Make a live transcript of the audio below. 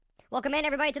Welcome in,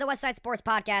 everybody, to the West Side Sports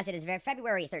Podcast. It is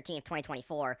February 13th,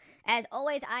 2024. As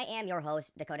always, I am your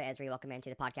host, Dakota Esri. Welcome into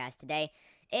the podcast today.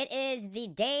 It is the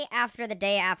day after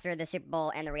the Super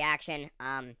Bowl and the reaction.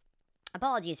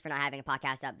 Apologies for not having a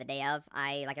podcast up the day of.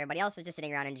 I, like everybody else, was just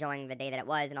sitting around enjoying the day that it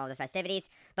was and all the festivities.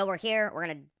 But we're here. I'm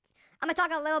going to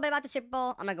talk a little bit about the Super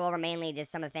Bowl. I'm going to go over mainly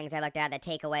just some of the things I looked at, the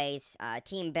takeaways,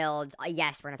 team builds.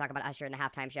 Yes, we're going to talk about Usher in the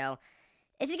halftime show.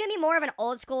 This is going to be more of an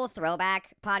old-school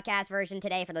throwback podcast version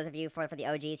today for those of you, for the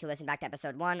OGs who listened back to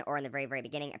episode 1 or in the very, very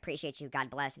beginning. Appreciate you. God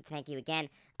bless, and thank you again.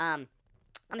 I'm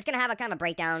just going to have a kind of a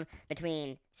breakdown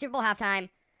between Super Bowl halftime.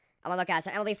 I'm going to look at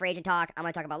some MLB free agent talk. I'm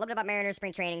going to talk about a little bit about Mariners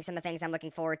spring training, some of the things I'm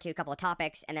looking forward to, a couple of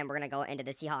topics, and then we're going to go into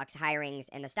the Seahawks hirings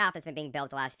and the staff that's been being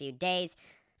built the last few days.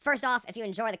 First off, if you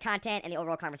enjoy the content and the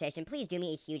overall conversation, please do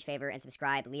me a huge favor and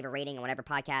subscribe, leave a rating on whatever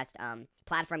podcast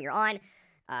platform you're on.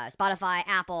 Spotify,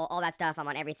 Apple, all that stuff. I'm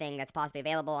on everything that's possibly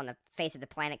available on the face of the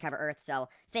planet, cover Earth. So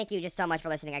thank you just so much for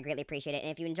listening. I greatly appreciate it.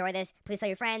 And if you enjoy this, please tell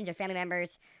your friends, your family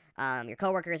members, your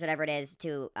coworkers, whatever it is,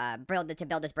 to build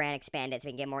this brand, expand it so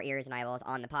we can get more ears and eyeballs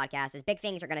on the podcast. As big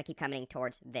things are going to keep coming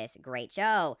towards this great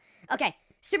show. Okay,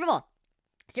 Super Bowl.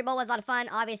 Super Bowl was a lot of fun.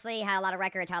 Obviously, had a lot of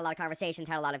records, had a lot of conversations,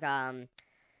 had a lot of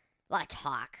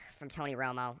talk from Tony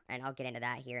Romo, and I'll get into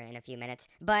that here in a few minutes.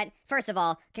 But first of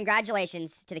all,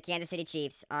 congratulations to the Kansas City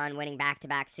Chiefs on winning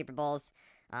back-to-back Super Bowls.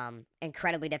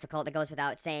 Incredibly difficult. It goes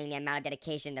without saying the amount of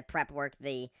dedication, the prep work,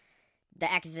 the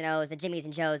X's and O's, the Jimmies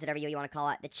and Joes, whatever you want to call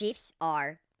it. The Chiefs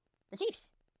are the Chiefs,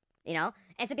 you know?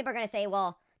 And some people are going to say,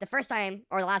 well, the first time,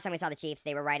 or the last time we saw the Chiefs,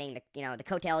 they were riding the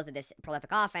coattails of this prolific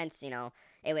offense.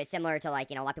 It was similar to, a lot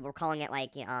of people were calling it,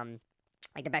 like the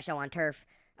best show on turf.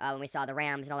 When we saw the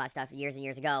Rams and all that stuff years and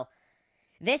years ago.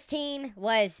 This team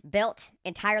was built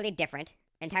entirely different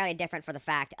for the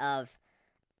fact of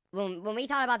when we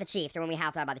thought about the Chiefs, or when we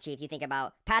have thought about the Chiefs, you think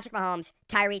about Patrick Mahomes,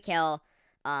 Tyreek Hill,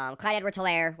 Clyde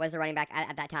Edwards-Helaire was the running back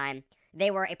at that time. They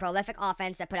were a prolific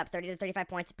offense that put up 30 to 35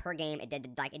 points per game. It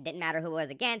didn't matter who it was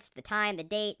against, the time, the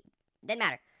date, didn't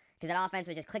matter. Because that offense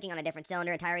was just clicking on a different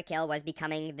cylinder, and Tyreek Hill was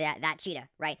becoming that cheetah,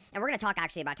 right? And we're going to talk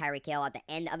actually about Tyreek Hill at the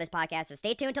end of this podcast, so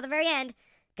stay tuned until the very end,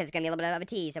 because it's going to be a little bit of a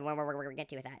tease of when we're going to get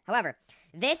to with that. However,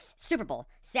 this Super Bowl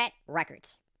set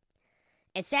records.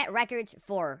 It set records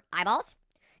for eyeballs.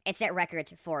 It set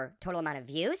records for total amount of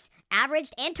views,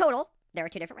 averaged and total. There are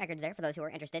two different records there for those who are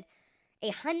interested.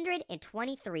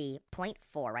 123.4,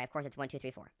 right? Of course, it's 1, 2,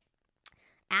 3, 4.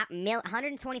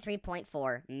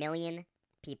 123.4 million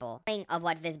people. Of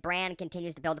what this brand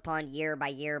continues to build upon year by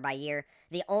year by year.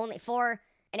 For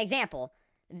an example,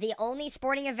 the only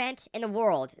sporting event in the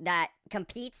world that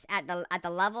competes at the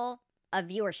level of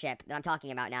viewership that I'm talking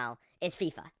about now is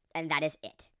FIFA, and that is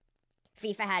it.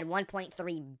 FIFA had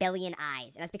 1.3 billion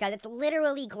eyes, and that's because it's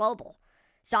literally global.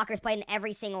 Soccer's played in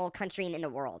every single country in the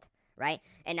world, right?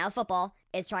 And now football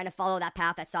is trying to follow that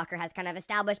path that soccer has kind of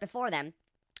established before them,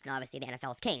 and obviously the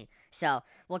NFL's king. So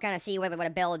we'll kind of see what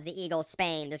it builds, the Eagles,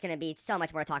 Spain. There's going to be so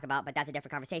much more to talk about, but that's a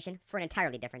different conversation for an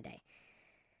entirely different day.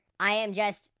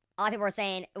 A lot of people were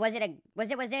saying, was it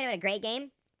a great game?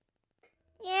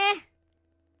 Yeah.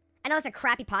 I know it's a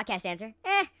crappy podcast answer.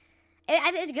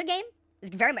 It's a good game.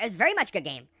 It's very much a good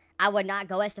game. I would not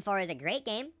go as far as a great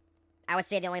game. I would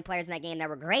say the only players in that game that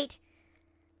were great,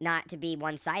 not to be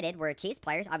one-sided, were Chiefs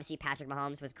players. Obviously, Patrick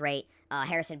Mahomes was great.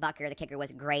 Harrison Butker, the kicker,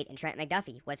 was great. And Trent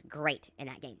McDuffie was great in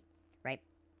that game, right?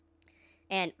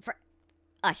 And for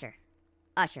Usher.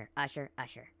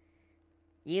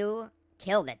 You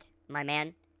killed it, my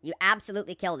man. You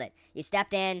absolutely killed it. You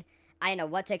stepped in. I didn't know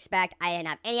what to expect. I didn't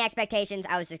have any expectations.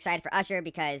 I was excited for Usher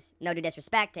because, no due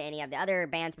disrespect to any of the other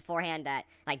bands beforehand, that,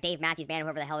 like Dave Matthews Band,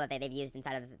 whoever the hell that they've used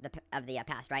inside of the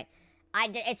past, right?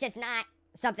 It's just not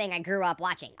something I grew up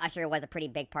watching. Usher was a pretty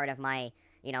big part of my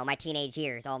teenage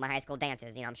years, all my high school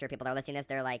dances. I'm sure people that are listening to this,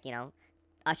 they're like,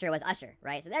 Usher was Usher,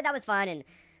 right? So that was fun, and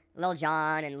Lil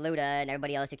Jon and Luda and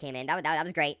everybody else who came in, that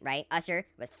was great, right? Usher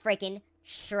was freaking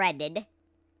shredded.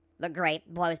 Looked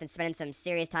great. Boy, has been spending some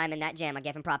serious time in that gym. I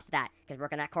give him props to that, because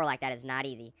working that core like that is not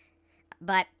easy.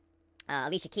 But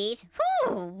Alicia Keys,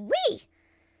 whoo-wee!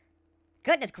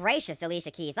 Goodness gracious, Alicia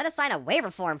Keys. Let us sign a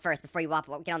waiver form first before you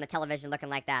get on the television looking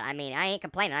like that. I mean, I ain't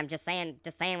complaining. I'm just saying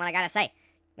what I gotta say.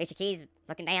 Alicia Keys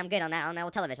looking damn good on that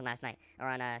old television last night, or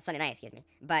on Sunday night, excuse me.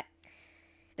 But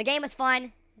the game was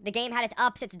fun. The game had its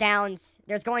ups, its downs.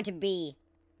 There's going to be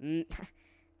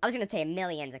I was going to say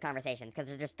millions of conversations,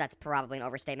 because that's probably an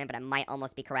overstatement, but it might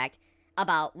almost be correct,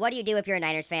 about what do you do if you're a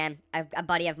Niners fan. A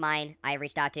buddy of mine I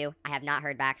reached out to. I have not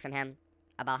heard back from him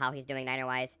about how he's doing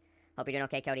Niner-wise. Hope you're doing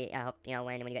okay, Cody. I hope,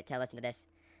 when you get to listen to this.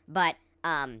 But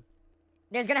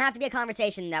there's going to have to be a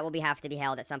conversation that will have to be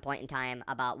held at some point in time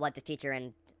about what the future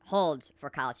and holds for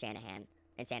Kyle Shanahan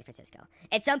in San Francisco.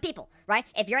 It's some people, right?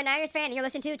 If you're a Niners fan and you're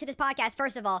listening to this podcast,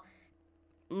 first of all,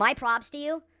 my props to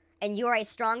you, and you are a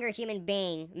stronger human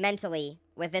being mentally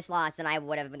with this loss than I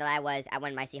was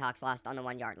when my Seahawks lost on the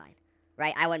 1 yard line,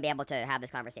 right? I wouldn't be able to have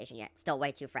this conversation yet. Still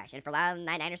way too fresh. And for a lot of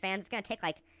Niners fans, it's going to take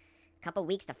like a couple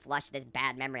weeks to flush this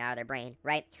bad memory out of their brain,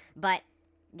 right? But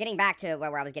getting back to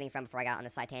where I was getting from before I got on the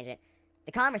side tangent,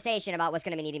 the conversation about what's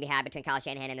going to need to be had between Kyle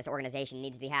Shanahan and this organization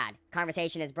needs to be had.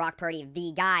 Conversation is Brock Purdy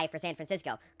the guy for San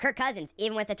Francisco. Kirk Cousins,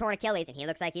 even with the torn Achilles, and he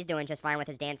looks like he's doing just fine with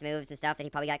his dance moves and stuff that he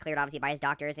probably got cleared obviously by his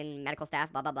doctors and medical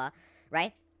staff, blah, blah, blah,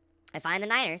 right? If I'm the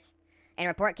Niners, and a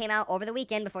report came out over the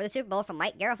weekend before the Super Bowl from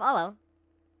Mike Garafolo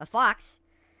of Fox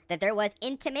that there was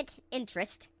intimate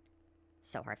interest.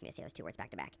 So hard for me to say those two words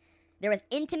back to back. There was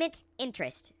intimate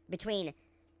interest between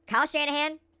Kyle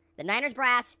Shanahan, the Niners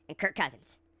brass, and Kirk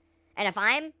Cousins. And if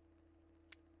I'm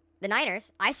the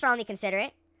Niners, I strongly consider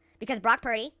it because Brock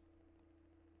Purdy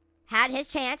had his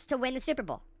chance to win the Super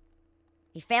Bowl.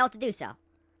 He failed to do so.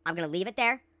 I'm going to leave it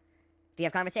there. If you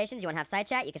have conversations, you want to have side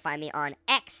chat, you can find me on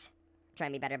X. I'm trying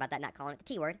to be better about that, not calling it the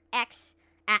T word. X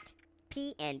at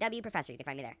PNW Professor. You can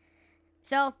find me there.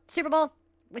 So, Super Bowl,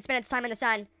 we spent time in the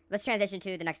sun. Let's transition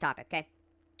to the next topic, okay?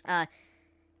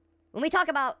 When we talk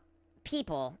about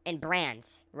people and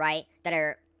brands, right, that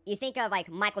are, you think of like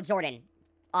Michael Jordan,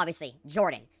 obviously,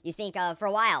 Jordan. You think of, for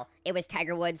a while, it was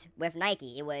Tiger Woods with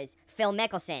Nike. It was Phil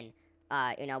Mickelson,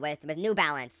 with New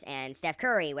Balance, and Steph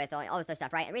Curry with all this other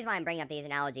stuff, right? The reason why I'm bringing up these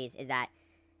analogies is that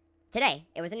today,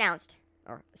 it was announced,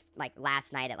 or like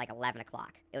last night at like 11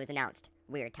 o'clock, it was announced.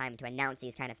 Weird time to announce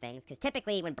these kind of things, because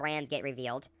typically when brands get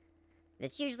revealed,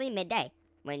 it's usually midday,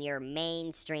 when your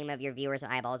mainstream of your viewers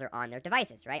and eyeballs are on their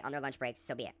devices, right? On their lunch breaks,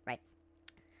 so be it, right?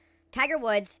 Tiger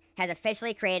Woods has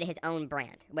officially created his own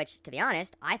brand, which, to be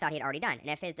honest, I thought he'd already done. And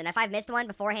if I've missed one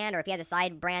beforehand, or if he has a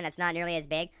side brand that's not nearly as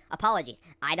big, apologies.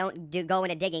 I don't go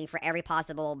into digging for every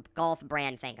possible golf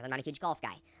brand thing, because I'm not a huge golf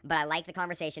guy. But I like the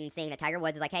conversation, seeing that Tiger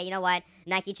Woods was like, hey, you know what?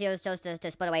 Nike chose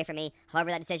to split away from me. However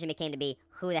that decision became to be,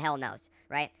 who the hell knows,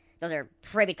 right? Those are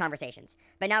private conversations.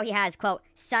 But now he has, quote,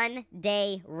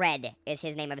 Sunday Red is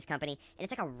his name of his company. And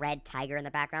it's like a red tiger in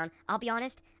the background. I'll be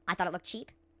honest, I thought it looked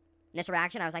cheap. Initial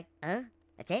reaction, I was like,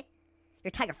 that's it?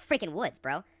 You're Tiger freaking Woods,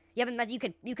 bro.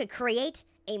 You could create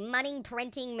a money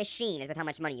printing machine with how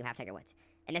much money you have, Tiger Woods.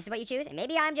 And this is what you choose? And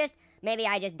maybe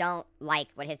I just don't like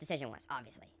what his decision was,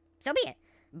 obviously. So be it.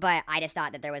 But I just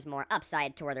thought that there was more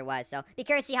upside to where there was. So be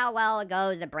curious to see how well it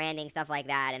goes, the branding, stuff like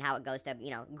that, and how it goes to,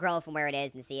 grow from where it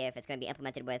is, and see if it's going to be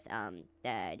implemented with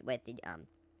the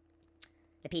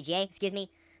PGA, excuse me,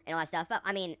 and all that stuff. But,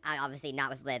 I mean, obviously not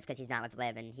with Liv, because he's not with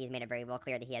Liv, and he's made it very well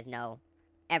clear that he has no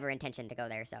ever intention to go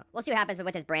there. So we'll see what happens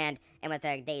with his brand and with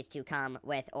the days to come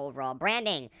with overall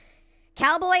branding.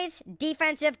 Cowboys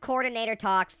defensive coordinator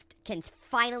talk can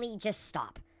finally just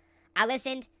stop. I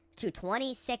listened to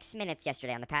 26 minutes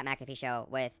yesterday on the Pat McAfee show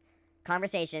with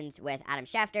conversations with Adam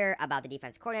Schefter about the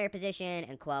defense coordinator position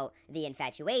and, quote, the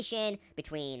infatuation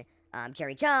between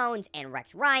Jerry Jones and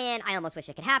Rex Ryan. I almost wish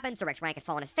it could happen so Rex Ryan could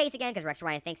fall on his face again, because Rex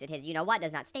Ryan thinks that his you-know-what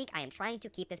does not stink. I am trying to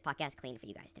keep this podcast clean for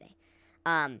you guys today.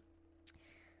 And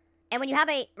when you have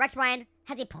Rex Ryan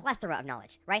has a plethora of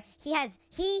knowledge, right?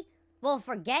 He will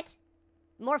forget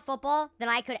more football than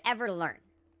I could ever learn,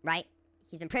 right?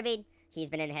 He's been privy. He's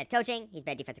been in head coaching. He's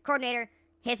been a defensive coordinator.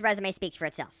 His resume speaks for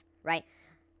itself, right?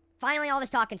 Finally, all this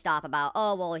talk can stop about,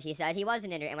 oh, well, he said he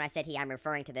wasn't interested. And when I said I'm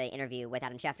referring to the interview with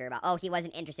Adam Schefter about, oh, he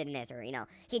wasn't interested in this, or,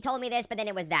 he told me this, but then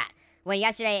it was that. When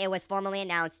yesterday it was formally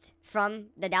announced from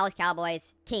the Dallas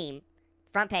Cowboys team,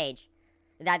 front page,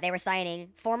 that they were signing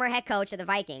former head coach of the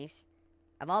Vikings,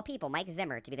 of all people, Mike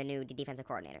Zimmer, to be the new defensive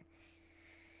coordinator.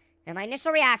 And my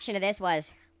initial reaction to this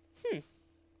was,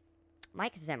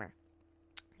 Mike Zimmer.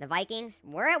 The Vikings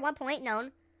were at one point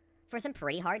known for some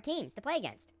pretty hard teams to play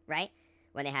against, right?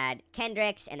 When they had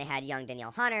Kendricks and they had young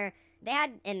Danielle Hunter, they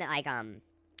had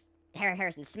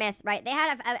Harrison Smith, right? They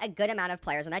had a good amount of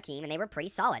players on that team, and they were pretty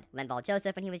solid. Linval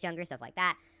Joseph when he was younger, stuff like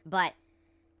that. But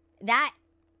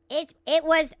it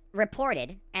was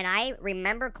reported, and I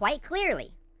remember quite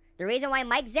clearly, the reason why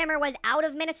Mike Zimmer was out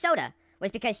of Minnesota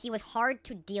was because he was hard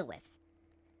to deal with.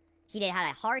 He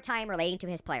had a hard time relating to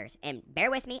his players. And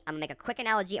bear with me, I'm going to make a quick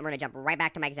analogy, and we're going to jump right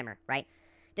back to Mike Zimmer, right?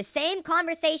 The same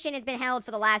conversation has been held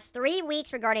for the last 3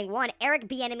 weeks regarding one Eric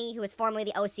Bieniemy, who was formerly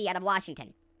the OC out of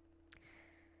Washington.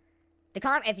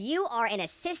 If you are an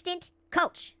assistant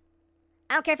coach,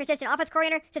 I don't care if you're assistant offense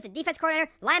coordinator, assistant defense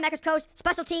coordinator, linebackers coach,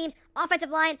 special teams,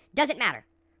 offensive line, doesn't matter,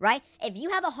 right? If you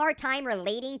have a hard time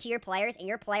relating to your players, and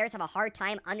your players have a hard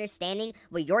time understanding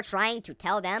what you're trying to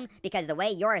tell them, because the way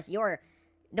your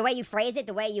the way you phrase it,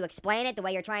 the way you explain it, the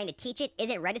way you're trying to teach it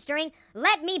isn't registering.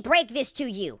 Let me break this to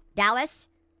you, Dallas.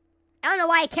 I don't know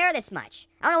why I care this much.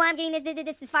 I don't know why I'm getting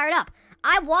this fired up.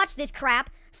 I watched this crap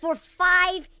for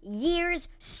 5 years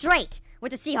straight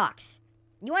with the Seahawks.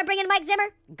 You want to bring in Mike Zimmer?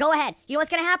 Go ahead. You know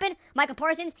what's going to happen? Michael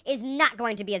Parsons is not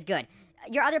going to be as good.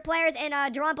 Your other players and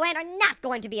Deron Bland are not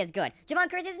going to be as good.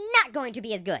 Javon Curse is not going to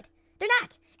be as good. They're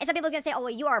not. And some people are going to say, oh, well,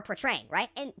 you are portraying, right?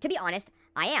 And to be honest,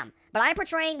 I am. But I'm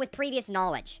portraying with previous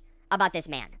knowledge about this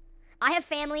man. I have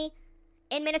family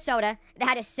in Minnesota that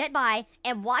had to sit by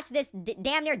and watch this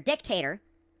damn near dictator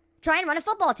try and run a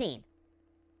football team.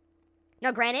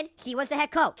 Now, granted, he was the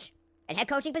head coach. And head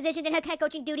coaching positions and head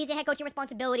coaching duties and head coaching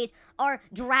responsibilities are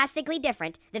drastically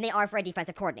different than they are for a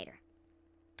defensive coordinator.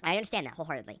 I understand that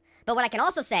wholeheartedly. But what I can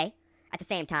also say, at the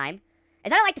same time,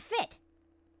 is I don't like the fit.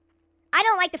 I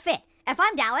don't like the fit. If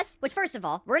I'm Dallas, which first of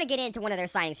all, we're going to get into one of their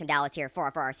signings from Dallas here for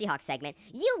our Seahawks segment.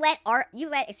 You let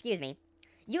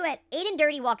Aiden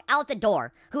Dirty walk out the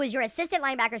door, who is your assistant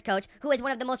linebackers coach, who is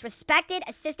one of the most respected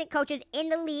assistant coaches in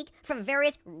the league from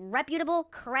various reputable,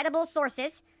 credible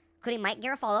sources, including Mike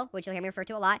Garafolo, which you'll hear me refer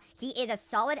to a lot. He is as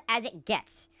solid as it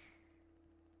gets.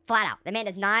 Flat out. The man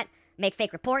does not make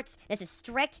fake reports. This is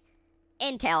strict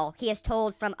intel he is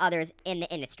told from others in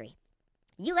the industry.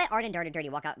 You let Arden Dirty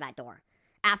walk out that door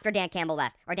after Dan Campbell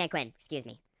left, or Dan Quinn, excuse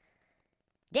me.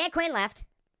 Dan Quinn left,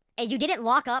 and you didn't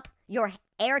lock up your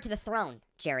heir to the throne,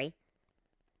 Jerry.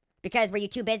 Because were you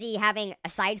too busy having a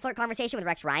side flirt conversation with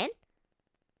Rex Ryan?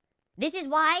 This is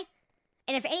why,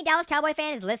 and if any Dallas Cowboy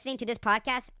fan is listening to this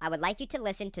podcast, I would like you to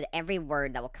listen to every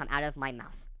word that will come out of my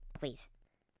mouth. Please.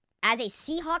 As a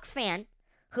Seahawk fan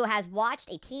who has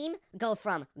watched a team go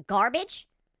from garbage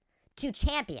to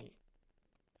champion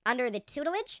under the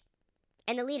tutelage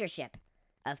and the leadership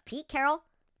of Pete Carroll,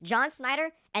 John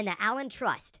Snyder, and the Allen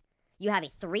Trust, you have a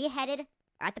three-headed,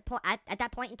 at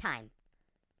that point in time,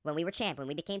 when we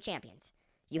became champions,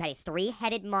 you had a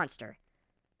three-headed monster,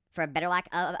 for a better lack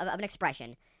of an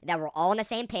expression, that were all on the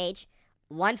same page,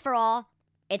 one for all.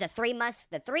 It's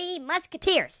the three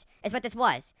musketeers is what this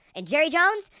was. And Jerry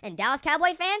Jones and Dallas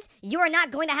Cowboy fans, you are not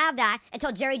going to have that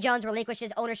until Jerry Jones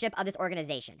relinquishes ownership of this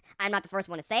organization. I'm not the first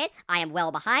one to say it. I am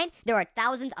well behind. There are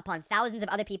thousands upon thousands of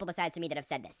other people besides me that have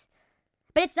said this.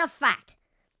 But it's a fact.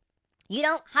 You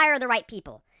don't hire the right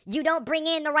people. You don't bring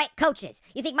in the right coaches.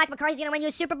 You think Mike McCarthy's going to win you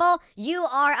a Super Bowl? You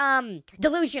are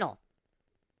delusional.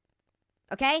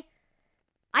 Okay?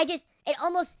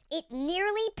 It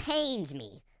nearly pains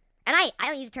me. And I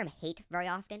don't use the term hate very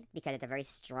often because it's a very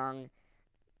strong,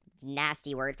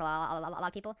 nasty word for a lot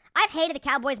of people. I've hated the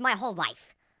Cowboys my whole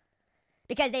life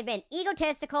because they've been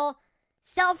egotistical,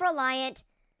 self-reliant,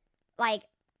 like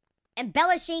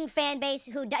embellishing fan base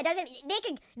who doesn't.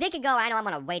 They could go. I know I'm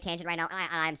on a way tangent right now, and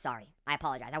I'm sorry. I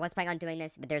apologize. I was planning on doing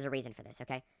this, but there's a reason for this.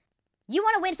 Okay. You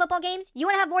want to win football games? You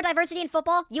want to have more diversity in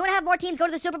football? You want to have more teams go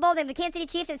to the Super Bowl than the Kansas City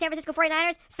Chiefs and the San Francisco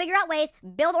 49ers? Figure out ways,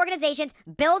 build organizations,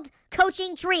 build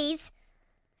coaching trees,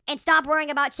 and stop worrying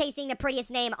about chasing the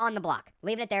prettiest name on the block.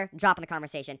 Leaving it there, dropping the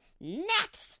conversation.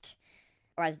 Next!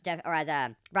 Or as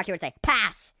Brocky would say,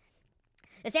 pass!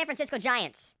 The San Francisco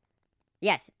Giants.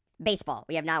 Yes, baseball.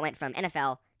 We have now went from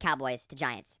NFL, Cowboys, to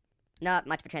Giants. Not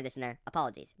much of a transition there.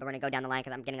 Apologies. But we're going to go down the line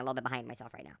because I'm getting a little bit behind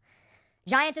myself right now.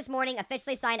 Giants this morning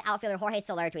officially signed outfielder Jorge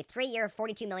Soler to a 3-year,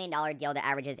 $42 million deal that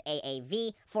averages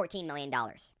AAV $14 million.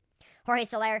 Jorge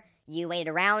Soler, you waited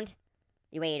around,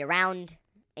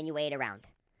 and you waited around.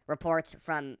 Reports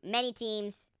from many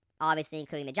teams, obviously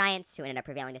including the Giants, who ended up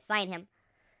prevailing to sign him,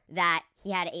 that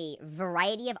he had a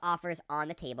variety of offers on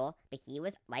the table, but he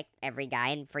was like every guy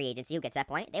in free agency who gets to that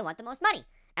point, they want the most money.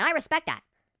 And I respect that.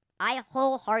 I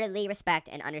wholeheartedly respect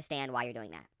and understand why you're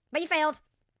doing that. But you failed,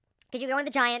 because you're going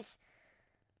to the Giants,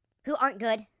 who aren't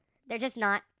good. They're just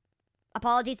not.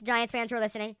 Apologies to Giants fans who are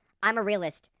listening. I'm a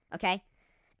realist, okay?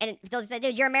 And if they'll say,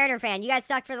 dude, you're a Mariner fan. You guys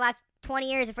sucked for the last 20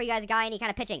 years before you guys got any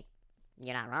kind of pitching.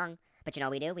 You're not wrong. But you know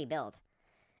what we do? We build.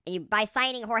 And by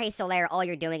signing Jorge Soler, all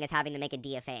you're doing is having to make a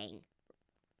DFAing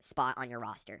spot on your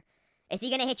roster. Is he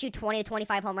going to hit you 20 to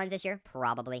 25 home runs this year?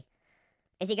 Probably.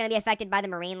 Is he going to be affected by the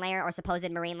marine layer or supposed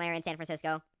marine layer in San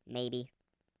Francisco? Maybe.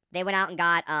 They went out and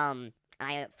got,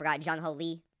 I forgot, Jung-Ho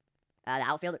Lee, the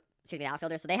outfielder. So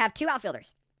they have two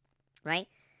outfielders, right?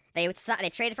 They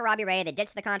traded for Robbie Ray. They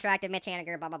ditched the contract of Mitch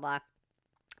Haniger, blah, blah, blah.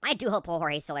 I do hope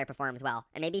Jorge Soler performs well.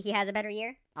 And maybe he has a better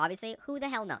year. Obviously, who the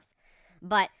hell knows?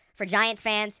 But for Giants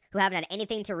fans who haven't had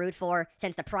anything to root for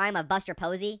since the prime of Buster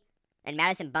Posey and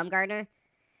Madison Bumgarner,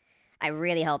 I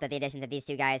really hope that the additions of these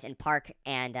two guys in Park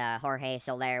and Jorge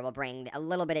Soler will bring a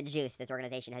little bit of juice this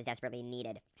organization has desperately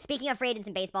needed. Speaking of free agents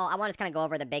in baseball, I want to kind of go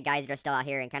over the big guys that are still out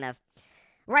here and kind of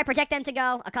where I project them to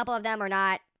go, a couple of them are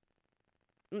not.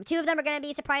 2 of them are going to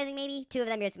be surprising, maybe. 2 of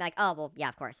them, it's like, oh, well, yeah,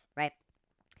 of course, right?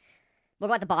 We'll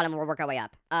go at the bottom, we'll work our way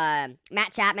up.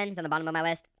 Matt Chapman is on the bottom of my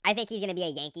list. I think he's going to be a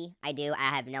Yankee. I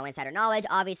have no insider knowledge.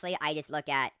 Obviously, I just look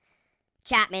at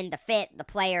Chapman, the fit, the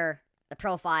player, the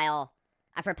profile.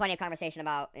 I've heard plenty of conversation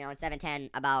about, in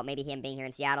 710, about maybe him being here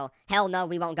in Seattle. Hell no,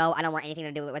 we won't go. I don't want anything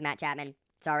to do with Matt Chapman.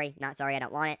 Sorry, not sorry, I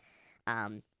don't want it.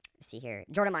 Let's see here.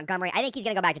 Jordan Montgomery, I think he's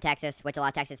going to go back to Texas, which a lot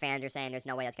of Texas fans are saying there's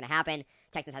no way that's going to happen.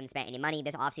 Texas hasn't spent any money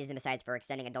this offseason besides for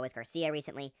extending Adolis Garcia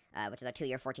recently, which is a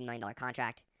 2-year, $14 million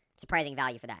contract. Surprising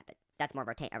value for that, but that's more of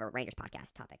a Rangers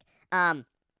podcast topic.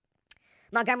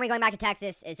 Montgomery going back to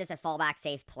Texas is just a fallback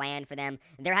safe plan for them.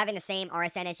 They're having the same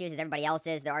RSN issues as everybody else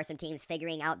is. There are some teams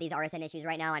figuring out these RSN issues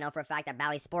right now. I know for a fact that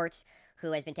Bally Sports,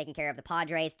 who has been taking care of the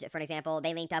Padres, for an example,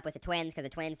 they linked up with the Twins because the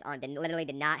Twins literally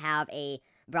did not have a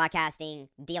broadcasting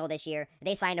deal this year.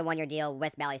 They signed a 1-year deal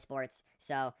with Bally Sports.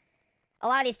 So a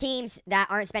lot of these teams that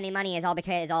aren't spending money is all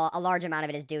because a large amount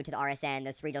of it is due to the RSN,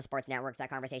 the regional sports networks,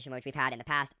 that conversation which we've had in the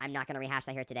past. I'm not going to rehash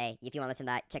that here today. If you want to listen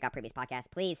to that, check out previous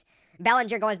podcasts, please.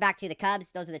 Bellinger goes back to the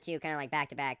Cubs. Those are the 2 kind of like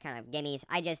back-to-back kind of gimmies.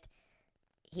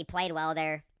 He played well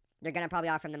there. They're going to probably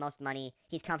offer him the most money.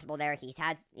 He's comfortable there. He's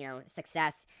had,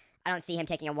 success. I don't see him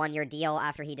taking a 1-year deal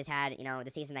after he just had,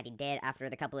 the season that he did after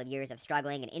the couple of years of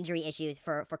struggling and injury issues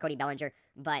for Cody Bellinger.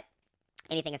 But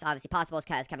anything is obviously possible,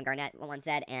 as Kevin Garnett once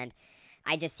said, and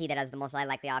I just see that as the most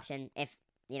likely option. If,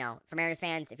 for Mariners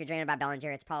fans, if you're dreaming about Bellinger,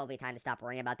 it's probably time to stop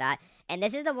worrying about that. And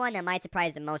this is the one that might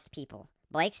surprise the most people.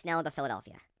 Blake Snell to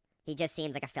Philadelphia. He just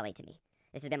seems like a Philly to me.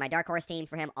 This has been my dark horse team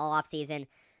for him all offseason.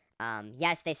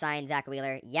 Yes, they signed Zach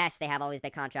Wheeler. Yes, they have all these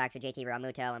big contracts with JT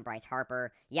Realmuto and Bryce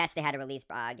Harper. Yes, they had to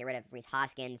get rid of Rhys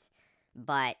Hoskins.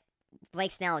 But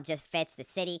Blake Snell just fits the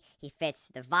city. He fits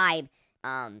the vibe.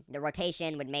 The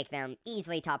rotation would make them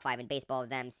easily top 5 in baseball,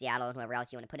 them, Seattle, and whoever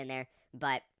else you want to put in there.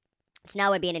 But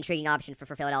Snell would be an intriguing option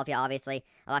for Philadelphia, obviously.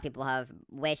 A lot of people have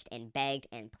wished and begged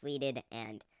and pleaded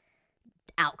and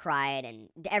outcried and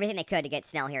everything they could to get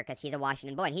Snell here because he's a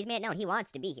Washington boy. And he's made it known he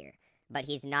wants to be here. But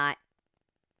he's not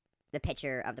the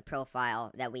pitcher of the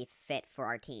profile that we fit for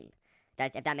our team.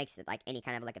 If that makes any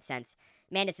kind of sense.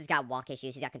 Mandis has got walk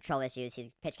issues. He's got control issues.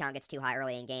 His pitch count gets too high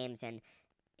early in games, and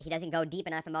he doesn't go deep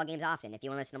enough in ball games often. If you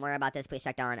want to listen to more about this, please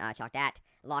check at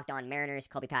Locked On Mariners,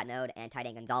 Colby Patnode, and Ty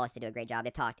Dane Gonzalez to do a great job.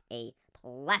 They've talked a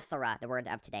plethora, the word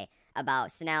of today,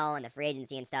 about Snell and the free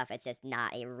agency and stuff. It's just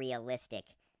not a realistic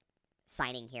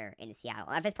signing here in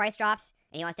Seattle. If his price drops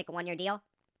and he wants to take a 1-year deal,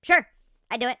 sure,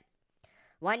 I'd do it.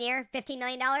 1 year, $15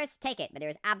 million, take it. But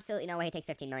there's absolutely no way he takes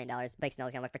 $15 million. Blake Snell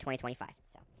is going to look for 2025.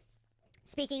 So,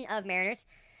 speaking of Mariners,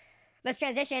 let's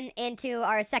transition into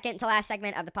our second to last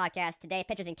segment of the podcast today.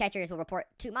 Pitchers and catchers will report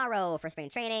tomorrow for spring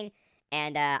training.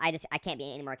 And I can't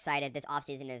be any more excited. This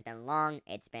offseason has been long.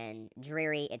 It's been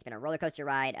dreary. It's been a roller coaster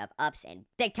ride of ups and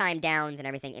big time downs and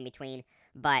everything in between.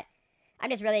 But I'm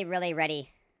just really, really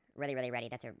ready. Really, really ready.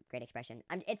 That's a great expression.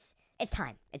 It's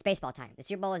time. It's baseball time. The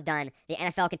Super Bowl is done. The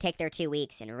NFL can take their 2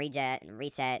 weeks and reset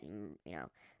and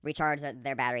recharge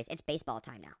their batteries. It's baseball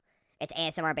time now. It's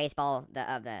ASMR baseball.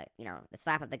 The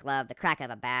slap of the glove, the crack of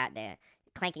a bat, the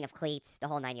clanking of cleats, the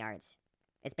whole 9 yards.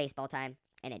 It's baseball time,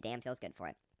 and it damn feels good for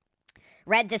it.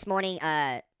 Red this morning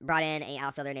brought in an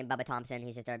outfielder named Bubba Thompson.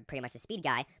 He's just pretty much a speed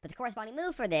guy. But the corresponding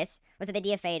move for this was that they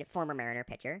DFA'd former Mariner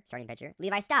starting pitcher,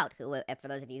 Levi Stout, who, for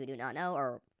those of you who do not know,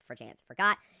 or for chance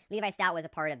forgot, Levi Stout was a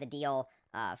part of the deal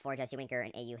for Jesse Winker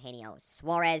and Eugenio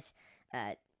Suarez.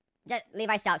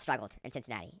 Levi Stout struggled in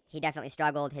Cincinnati. He definitely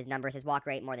struggled. His numbers, his walk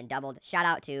rate more than doubled. Shout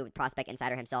out to prospect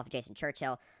insider himself, Jason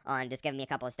Churchill, on just giving me a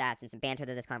couple of stats and some banter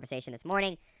to this conversation this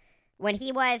morning. When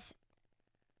he was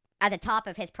at the top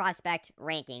of his prospect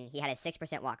ranking, he had a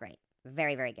 6% walk rate.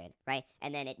 Very, very good, right?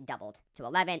 And then it doubled to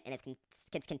 11, and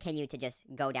it's continued to just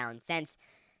go down since.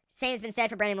 Same has been said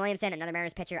for Brandon Williamson, another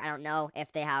Mariners pitcher. I don't know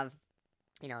if they have,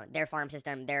 their farm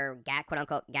system, their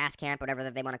quote-unquote gas camp, whatever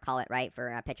they want to call it, right,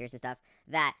 for pitchers and stuff,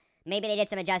 that maybe they did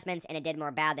some adjustments and it did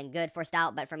more bad than good for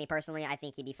Stout, but for me personally, I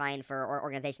think he'd be fine for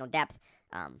organizational depth.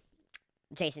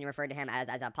 Jason referred to him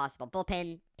as a possible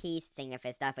bullpen piece, saying if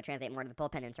his stuff would translate more to the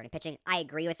bullpen than starting pitching. I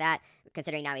agree with that,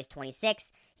 considering now he's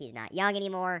 26. He's not young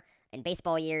anymore. In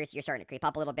baseball years, you're starting to creep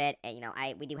up a little bit. And,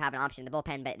 we do have an option in the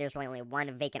bullpen, but there's really only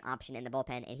one vacant option in the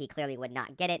bullpen, and he clearly would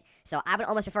not get it. So I would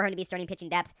almost prefer him to be starting pitching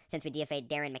depth, since we DFA'd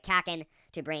Darren McCacken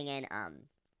to bring in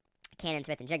Cannon,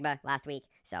 Smith, and Jigba last week.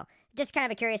 So just kind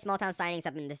of a curious small-town signing,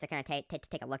 something just to kind of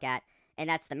take a look at. And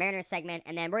that's the Mariners segment.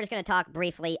 And then we're just going to talk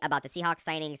briefly about the Seahawks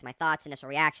signings, my thoughts, initial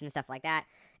reactions, stuff like that.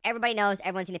 Everybody knows,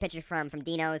 everyone's seen the pictures from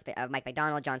Dino's, of Mike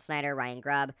McDonald, John Snyder, Ryan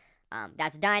Grubb,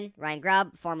 That's done. Ryan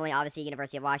Grubb, formerly obviously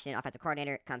University of Washington offensive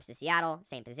coordinator, comes to Seattle,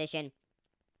 same position.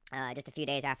 Just a few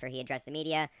days after he addressed the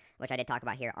media, which I did talk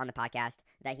about here on the podcast,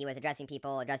 that he was addressing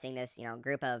this,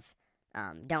 group of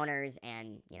donors,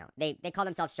 and, they call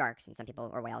themselves sharks, and some people,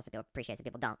 or whales, some people appreciate, some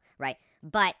people don't, right?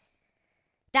 But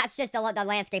that's just the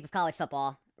landscape of college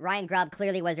football. Ryan Grubb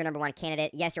clearly was their number one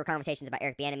candidate. Yes, there were conversations about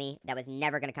Eric Bieniemy. That was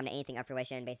never going to come to anything of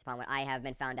fruition based upon what I have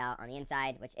been found out on the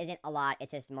inside, which isn't a lot.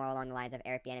 It's just more along the lines of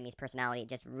Eric Bieniemy's personality. It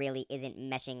just really isn't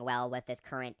meshing well with this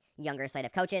current younger slate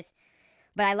of coaches.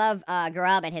 But I love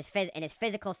Grubb and his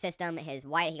physical system.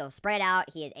 He'll spread out.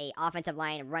 He is a offensive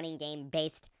line running game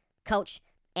based coach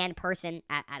and person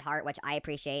at heart, which I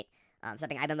appreciate.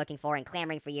 Something I've been looking for and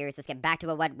clamoring for years. Let's get back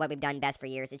to what we've done best for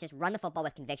years. It's just run the football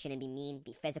with conviction and be mean,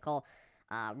 be physical,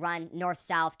 run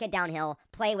north-south, get downhill,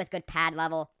 play with good pad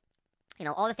level.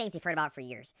 All the things you've heard about for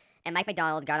years. And Mike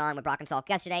McDonald got on with Brock and Salk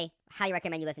yesterday. Highly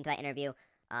recommend you listen to that interview.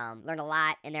 Learned a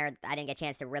lot in there. I didn't get a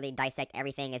chance to really dissect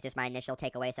everything. It's just my initial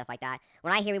takeaway, stuff like that.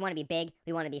 When I hear we want to be big,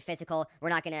 we want to be physical, we're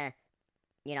not going to,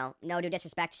 no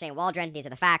disrespect to Shane Waldron. These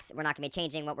are the facts. We're not going to be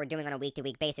changing what we're doing on a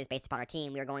week-to-week basis based upon our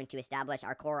team. We're going to establish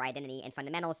our core identity and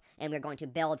fundamentals, and we're going to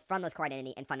build from those core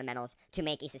identity and fundamentals to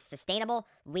make a sustainable,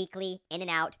 weekly, in and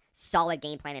out, solid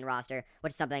game plan and roster,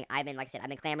 which is something I've been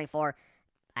clamoring for.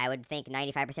 I would think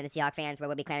 95% of Seahawks fans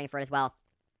would be clamoring for it as well.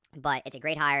 But it's a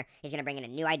great hire. He's going to bring in a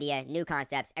new idea, new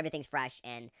concepts. Everything's fresh,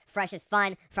 and fresh is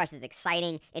fun. Fresh is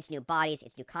exciting. It's new bodies.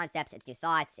 It's new concepts. It's new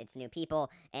thoughts. It's new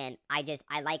people, and I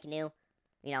like new.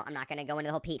 I'm not going to go into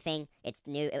the whole Pete thing. It's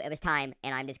new. It was time,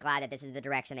 and I'm just glad that this is the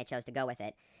direction they chose to go with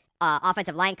it.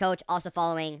 Offensive line coach, also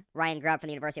following Ryan Grubb from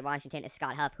the University of Washington, is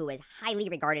Scott Huff, who is highly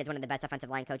regarded as one of the best offensive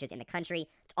line coaches in the country.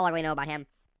 That's all I really know about him.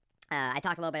 I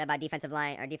talked a little bit about defensive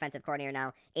coordinator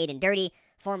now, Aiden Dirty,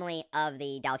 formerly of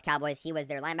the Dallas Cowboys. He was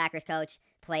their linebackers coach,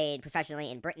 played professionally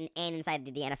in Britain and inside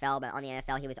the NFL, but on the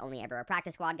NFL, he was only ever a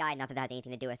practice squad guy. Not that that has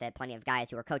anything to do with it. Plenty of guys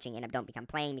who are coaching don't become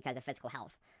playing because of physical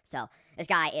health. So this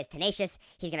guy is tenacious.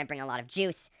 He's going to bring a lot of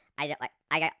juice. I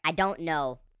don't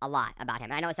know a lot about him.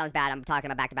 And I know it sounds bad. I'm talking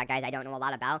about back-to-back guys I don't know a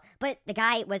lot about, but the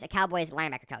guy was a Cowboys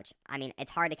linebacker coach. I mean, it's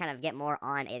hard to kind of get more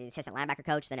on an assistant linebacker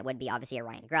coach than it would be, obviously, a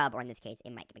Ryan Grubb, or in this case, a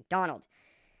Mike McDonald.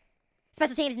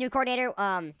 Special teams new coordinator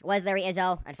was Larry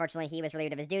Izzo. Unfortunately, he was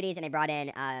relieved of his duties, and they brought in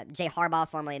Jay Harbaugh,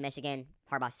 formerly of Michigan,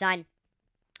 Harbaugh's son,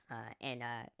 and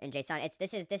Jay's son.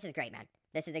 This is great, man.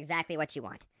 This is exactly what you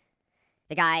want.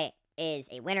 The guy is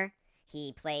a winner.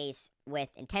 He plays with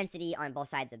intensity on both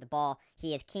sides of the ball.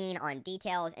 He is keen on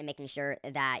details and making sure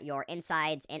that your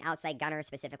insides and outside gunners,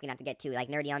 specifically, not to get too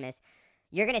nerdy on this,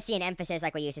 you're going to see an emphasis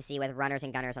like we used to see with runners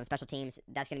and gunners on special teams.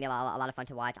 That's going to be a lot of fun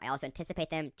to watch. I also anticipate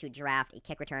them to draft a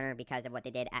kick returner because of what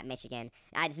they did at Michigan.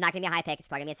 It's not going to be a high pick. It's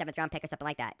probably going to be a 7th round pick or something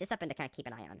like that. Just something to kind of keep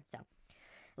an eye on. So,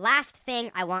 last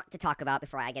thing I want to talk about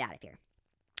before I get out of here.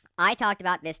 I talked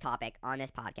about this topic on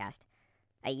this podcast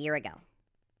a year ago.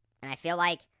 And I feel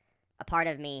like a part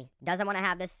of me doesn't want to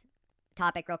have this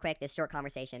topic real quick, this short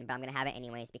conversation, but I'm going to have it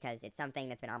anyways because it's something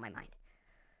that's been on my mind.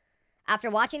 After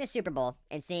watching the Super Bowl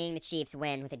and seeing the Chiefs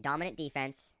win with a dominant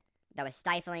defense that was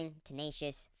stifling,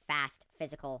 tenacious, fast,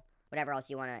 physical, whatever else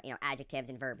you want to, adjectives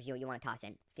and verbs you want to toss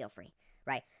in, feel free,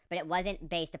 right? But it wasn't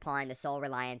based upon the sole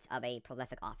reliance of a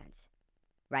prolific offense,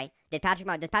 right? Does Patrick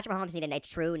Mahomes need a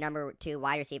true number 2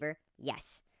 wide receiver?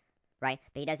 Yes, right?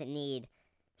 But he doesn't need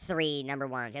 3 number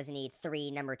 1s. He doesn't need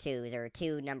 3 number 2s or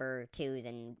 2 number 2s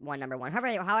and 1 number 1.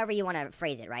 However you want to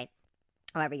phrase it, right?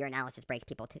 However your analysis breaks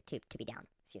people to be down.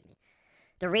 Excuse me.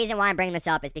 The reason why I'm bringing this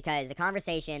up is because the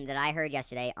conversation that I heard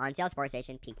yesterday on Seattle Sports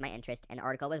Station piqued my interest, and the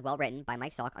article was well written by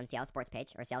Mike Salk on Seattle Sports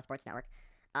page, or Seattle Sports Network,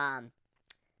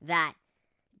 that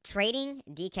trading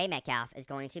DK Metcalf is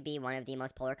going to be one of the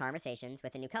most polar conversations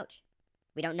with a new coach.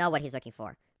 We don't know what he's looking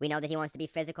for. We know that he wants to be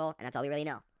physical, and that's all we really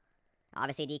know.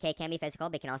 Obviously, DK can be physical,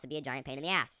 but he can also be a giant pain in the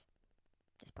ass.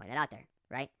 Just point that out there,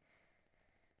 right?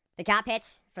 The cap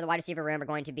hits for the wide receiver room are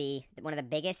going to be one of the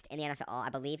biggest in the NFL. I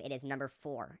believe it is number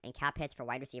 4 in cap hits for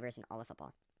wide receivers in all of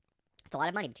football. It's a lot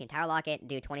of money between Tyler Lockett,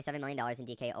 do $27 million, and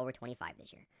DK over 25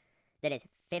 this year. That is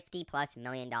 $50+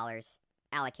 million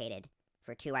allocated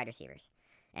for 2 wide receivers.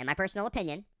 And my personal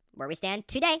opinion, where we stand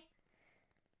today,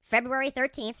 February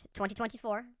 13th,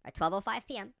 2024, at 12:05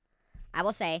 p.m., I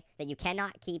will say that you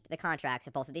cannot keep the contracts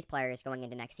of both of these players going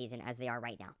into next season as they are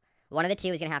right now. One of the two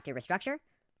is going to have to restructure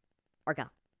or go.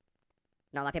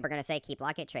 Now, a lot of people are going to say keep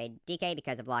Lockett, trade DK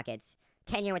because of Lockett's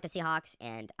tenure with the Seahawks,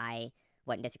 and I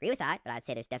wouldn't disagree with that, but I'd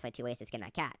say there's definitely 2 ways to skin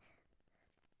that cat.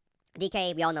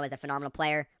 DK, we all know, is a phenomenal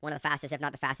player, one of the fastest, if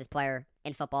not the fastest player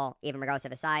in football, even regardless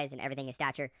of his size and everything, his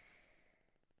stature.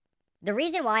 The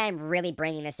reason why I'm really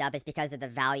bringing this up is because of the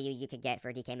value you could get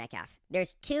for DK Metcalf.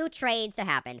 There's 2 trades that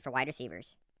happened for wide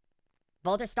receivers.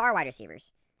 Both are star wide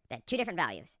receivers. They had 2 different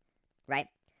values, right?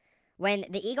 When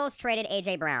the Eagles traded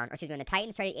A.J. Brown, or excuse me, when the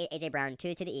Titans traded A.J. Brown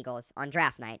to the Eagles on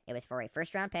draft night, it was for a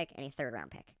first-round pick and a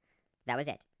third-round pick. That was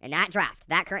it. In that draft,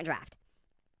 that current draft,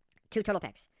 2 total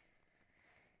picks.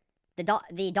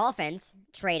 The Dolphins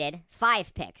traded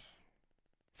 5 picks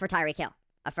for Tyreek Hill.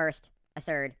 A first, a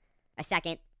third, a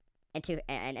second, and 2,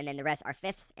 and then the rest are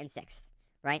 5th and 6th,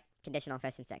 right? Conditional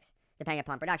 5th and 6th, depending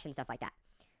upon production, stuff like that.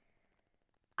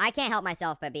 I can't help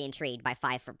myself but be intrigued by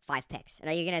 5 picks. And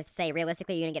are you going to say,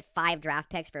 realistically, you're going to get 5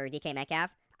 draft picks for DK Metcalf?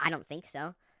 I don't think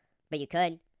so. But you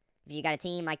could. If you got a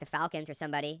team like the Falcons or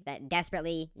somebody that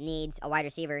desperately needs a wide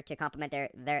receiver to complement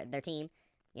their team,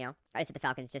 you know, I said the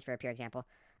Falcons just for a pure example,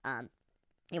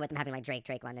 with them having like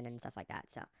Drake London and stuff like that.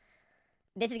 So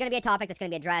this is going to be a topic that's going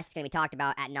to be addressed. It's going to be talked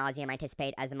about at nauseum, I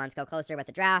anticipate, as the months go closer with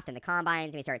the draft and the combines,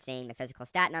 and we start seeing the physical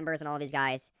stat numbers and all of these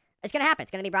guys. It's going to happen.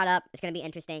 It's going to be brought up. It's going to be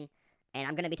interesting. And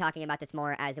I'm going to be talking about this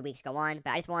more as the weeks go on.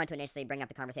 But I just wanted to initially bring up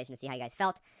the conversation to see how you guys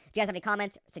felt. If you guys have any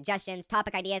comments, suggestions,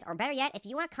 topic ideas, or better yet, if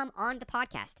you want to come on the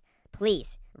podcast,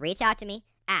 please reach out to me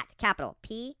at capital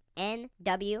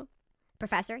PNW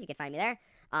Professor. You can find me there.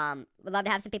 Would love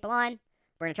to have some people on.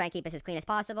 We're going to try and keep this as clean as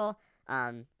possible.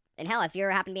 And hell, if you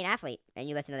happen to be an athlete and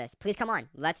you listen to this, please come on.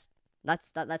 Let's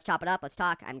chop it up. Let's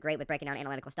talk. I'm great with breaking down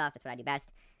analytical stuff. That's what I do best.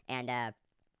 And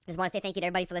just want to say thank you to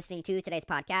everybody for listening to today's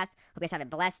podcast. Hope you guys have a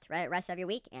blessed rest of your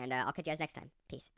week, and I'll catch you guys next time. Peace.